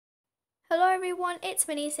Hello everyone, it's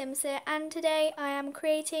Minnie Sims here, and today I am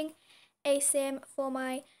creating a sim for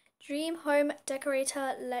my Dream Home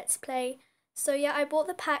Decorator Let's Play. So yeah, I bought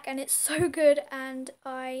the pack and it's so good, and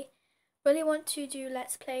I really want to do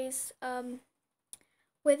Let's Plays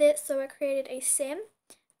with it, so I created a sim.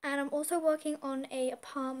 And I'm also working on a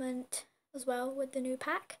apartment as well with the new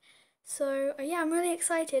pack. So yeah, I'm really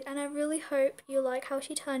excited, and I really hope you like how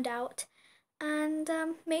she turned out. And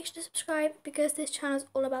make sure to subscribe because this channel is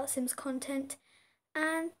all about Sims content.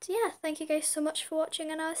 And yeah, thank you guys so much for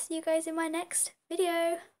watching, and I'll see you guys in my next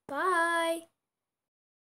video. Bye!